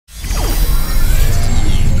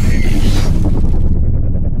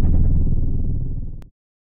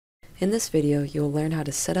In this video, you will learn how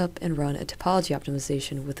to set up and run a topology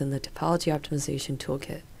optimization within the Topology Optimization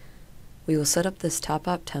Toolkit. We will set up this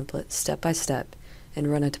top-op template step by step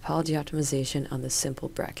and run a topology optimization on this simple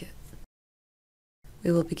bracket.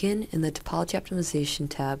 We will begin in the Topology Optimization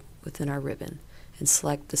tab within our ribbon and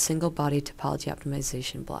select the single body topology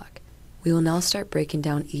optimization block. We will now start breaking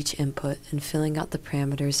down each input and filling out the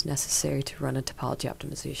parameters necessary to run a topology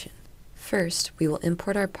optimization. First, we will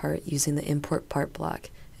import our part using the import part block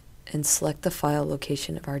and select the file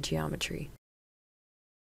location of our geometry.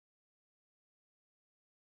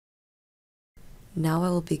 Now I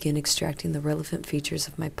will begin extracting the relevant features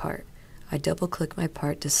of my part. I double-click my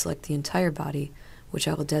part to select the entire body, which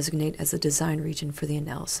I will designate as the design region for the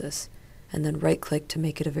analysis, and then right-click to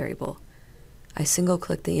make it a variable. I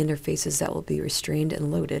single-click the interfaces that will be restrained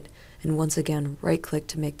and loaded, and once again right-click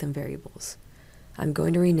to make them variables. I'm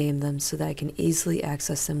going to rename them so that I can easily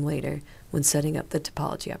access them later when setting up the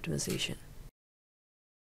topology optimization.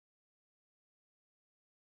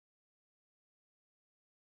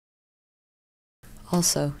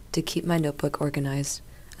 Also, to keep my notebook organized,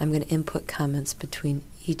 I'm going to input comments between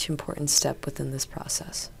each important step within this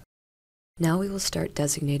process. Now we will start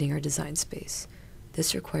designating our design space.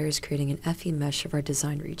 This requires creating an FE mesh of our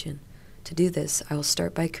design region. To do this, I will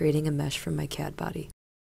start by creating a mesh from my CAD body.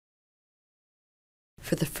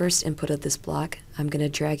 For the first input of this block, I'm going to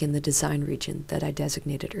drag in the design region that I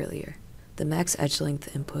designated earlier. The max edge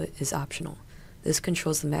length input is optional. This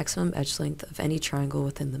controls the maximum edge length of any triangle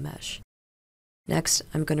within the mesh. Next,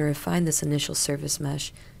 I'm going to refine this initial surface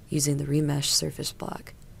mesh using the Remesh Surface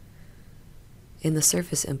block. In the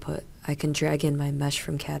surface input, I can drag in my mesh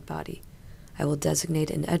from CAD body. I will designate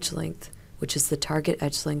an edge length, which is the target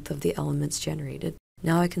edge length of the elements generated.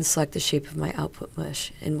 Now I can select the shape of my output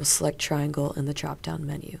mesh and will select triangle in the drop-down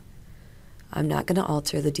menu. I'm not going to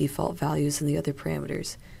alter the default values in the other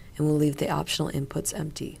parameters and will leave the optional inputs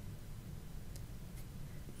empty.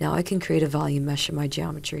 Now I can create a volume mesh in my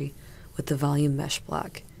geometry with the volume mesh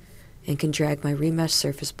block and can drag my Remesh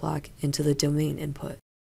Surface block into the domain input.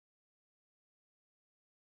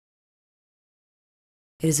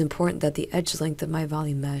 It is important that the edge length of my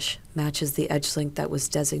volume mesh matches the edge length that was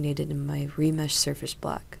designated in my Remesh Surface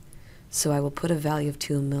block, so I will put a value of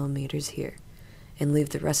 2 mm here, and leave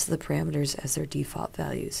the rest of the parameters as their default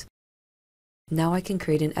values. Now I can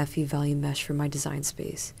create an FE volume mesh for my design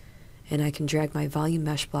space, and I can drag my volume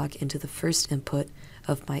mesh block into the first input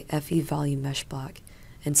of my FE volume mesh block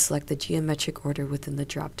and select the geometric order within the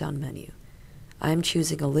drop-down menu. I am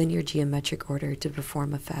choosing a linear geometric order to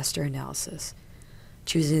perform a faster analysis.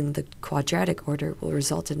 Choosing the quadratic order will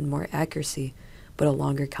result in more accuracy, but a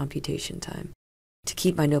longer computation time. To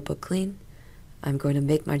keep my notebook clean, I'm going to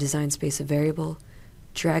make my design space a variable,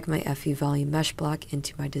 drag my FE volume mesh block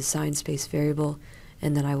into my design space variable,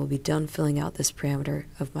 and then I will be done filling out this parameter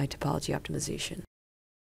of my topology optimization.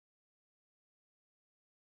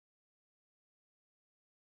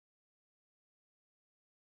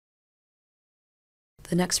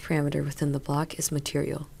 The next parameter within the block is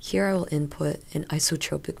material. Here I will input an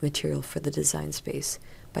isotropic material for the design space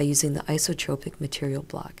by using the isotropic material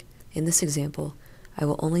block. In this example, I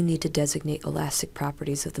will only need to designate elastic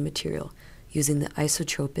properties of the material using the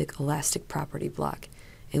isotropic elastic property block,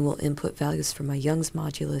 and will input values for my Young's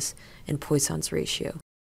modulus and Poisson's ratio.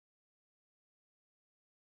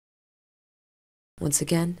 Once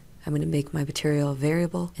again, I'm going to make my material a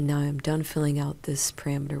variable, and now I'm done filling out this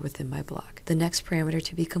parameter within my block. The next parameter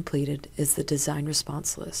to be completed is the design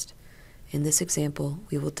response list. In this example,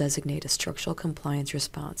 we will designate a structural compliance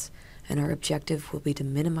response, and our objective will be to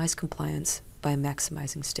minimize compliance by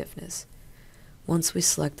maximizing stiffness. Once we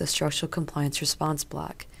select the structural compliance response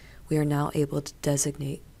block, we are now able to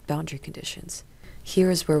designate boundary conditions.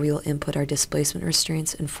 Here is where we will input our displacement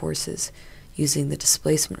restraints and forces using the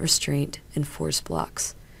displacement restraint and force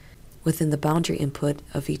blocks. Within the boundary input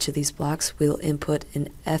of each of these blocks, we will input an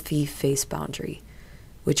FE face boundary,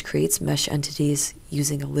 which creates mesh entities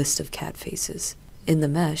using a list of CAD faces. In the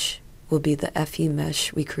mesh will be the FE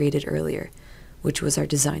mesh we created earlier, which was our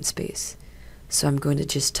design space. So I'm going to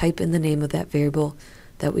just type in the name of that variable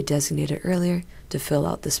that we designated earlier to fill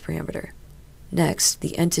out this parameter. Next,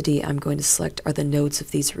 the entity I'm going to select are the nodes of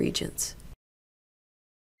these regions.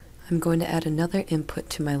 I'm going to add another input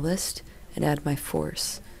to my list and add my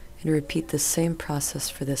force, and repeat the same process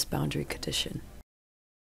for this boundary condition.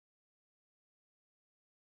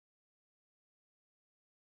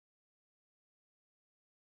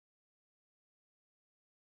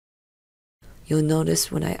 You'll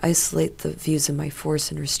notice when I isolate the views of my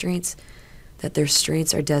force and restraints that their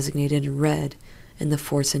restraints are designated in red and the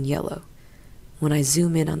force in yellow. When I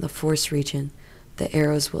zoom in on the force region, The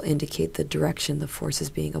arrows will indicate the direction the force is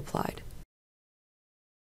being applied.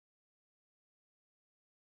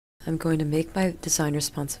 I'm going to make my design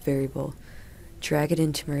response variable, drag it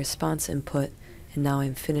into my response input, and now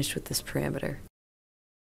I'm finished with this parameter.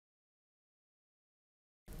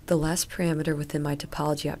 The last parameter within my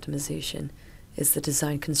topology optimization is the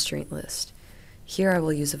design constraint list. Here I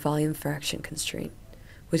will use a volume fraction constraint,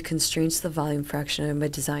 which constrains the volume fraction of my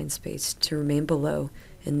design space to remain below,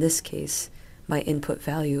 in this case, my input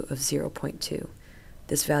value of 0.2.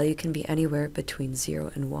 This value can be anywhere between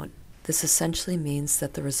 0 and 1. This essentially means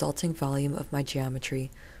that the resulting volume of my geometry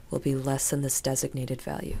will be less than this designated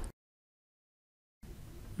value.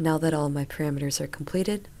 Now that all my parameters are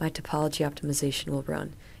completed, my topology optimization will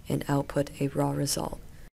run and output a raw result.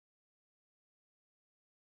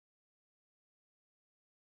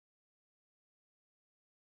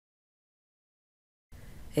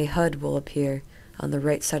 A HUD will appear on the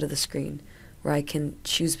right side of the screen, where I can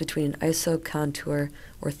choose between an ISO, contour,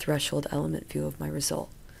 or threshold element view of my result.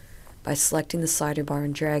 By selecting the slider bar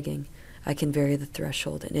and dragging, I can vary the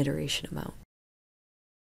threshold and iteration amount.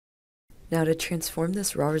 Now to transform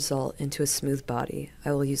this raw result into a smooth body,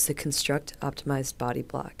 I will use the Construct Optimized Body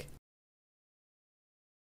block.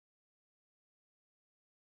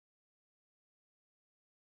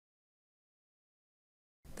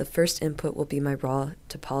 The first input will be my raw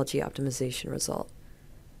topology optimization result.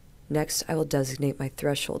 Next, I will designate my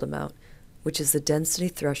threshold amount, which is the density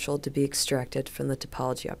threshold to be extracted from the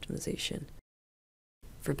topology optimization.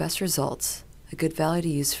 For best results, a good value to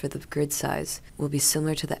use for the grid size will be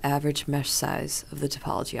similar to the average mesh size of the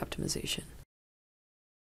topology optimization.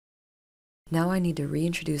 Now I need to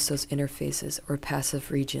reintroduce those interfaces or passive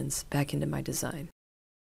regions back into my design.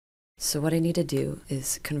 So what I need to do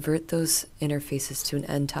is convert those interfaces to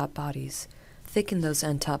an nTop bodies, thicken those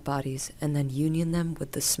nTop bodies, and then union them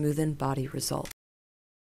with the smoothened body result.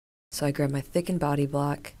 So I grab my thickened body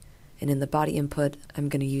block, and in the body input, I'm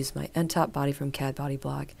going to use my nTop body from CAD body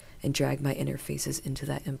block and drag my interfaces into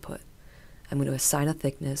that input. I'm going to assign a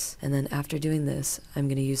thickness, and then after doing this, I'm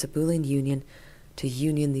going to use a Boolean union to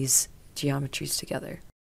union these geometries together.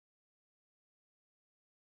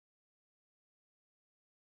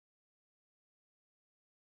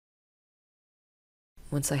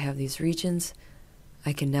 Once I have these regions,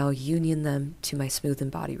 I can now union them to my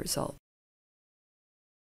smoothened body result.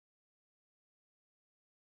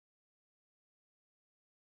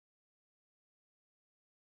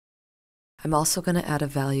 I'm also going to add a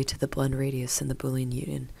value to the blend radius in the Boolean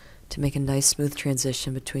union to make a nice smooth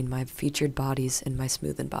transition between my featured bodies and my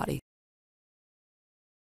smoothened body.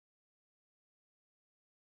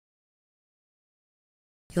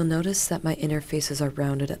 You'll notice that my interfaces are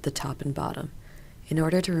rounded at the top and bottom. In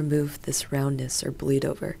order to remove this roundness or bleed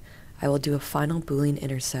over, I will do a final Boolean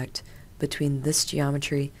intersect between this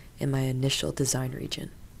geometry and my initial design region.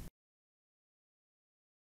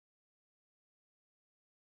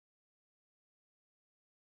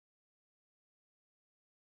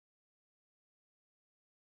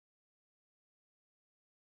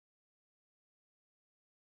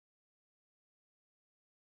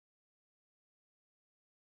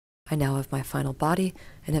 I now have my final body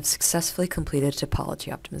and have successfully completed topology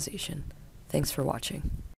optimization. Thanks for watching.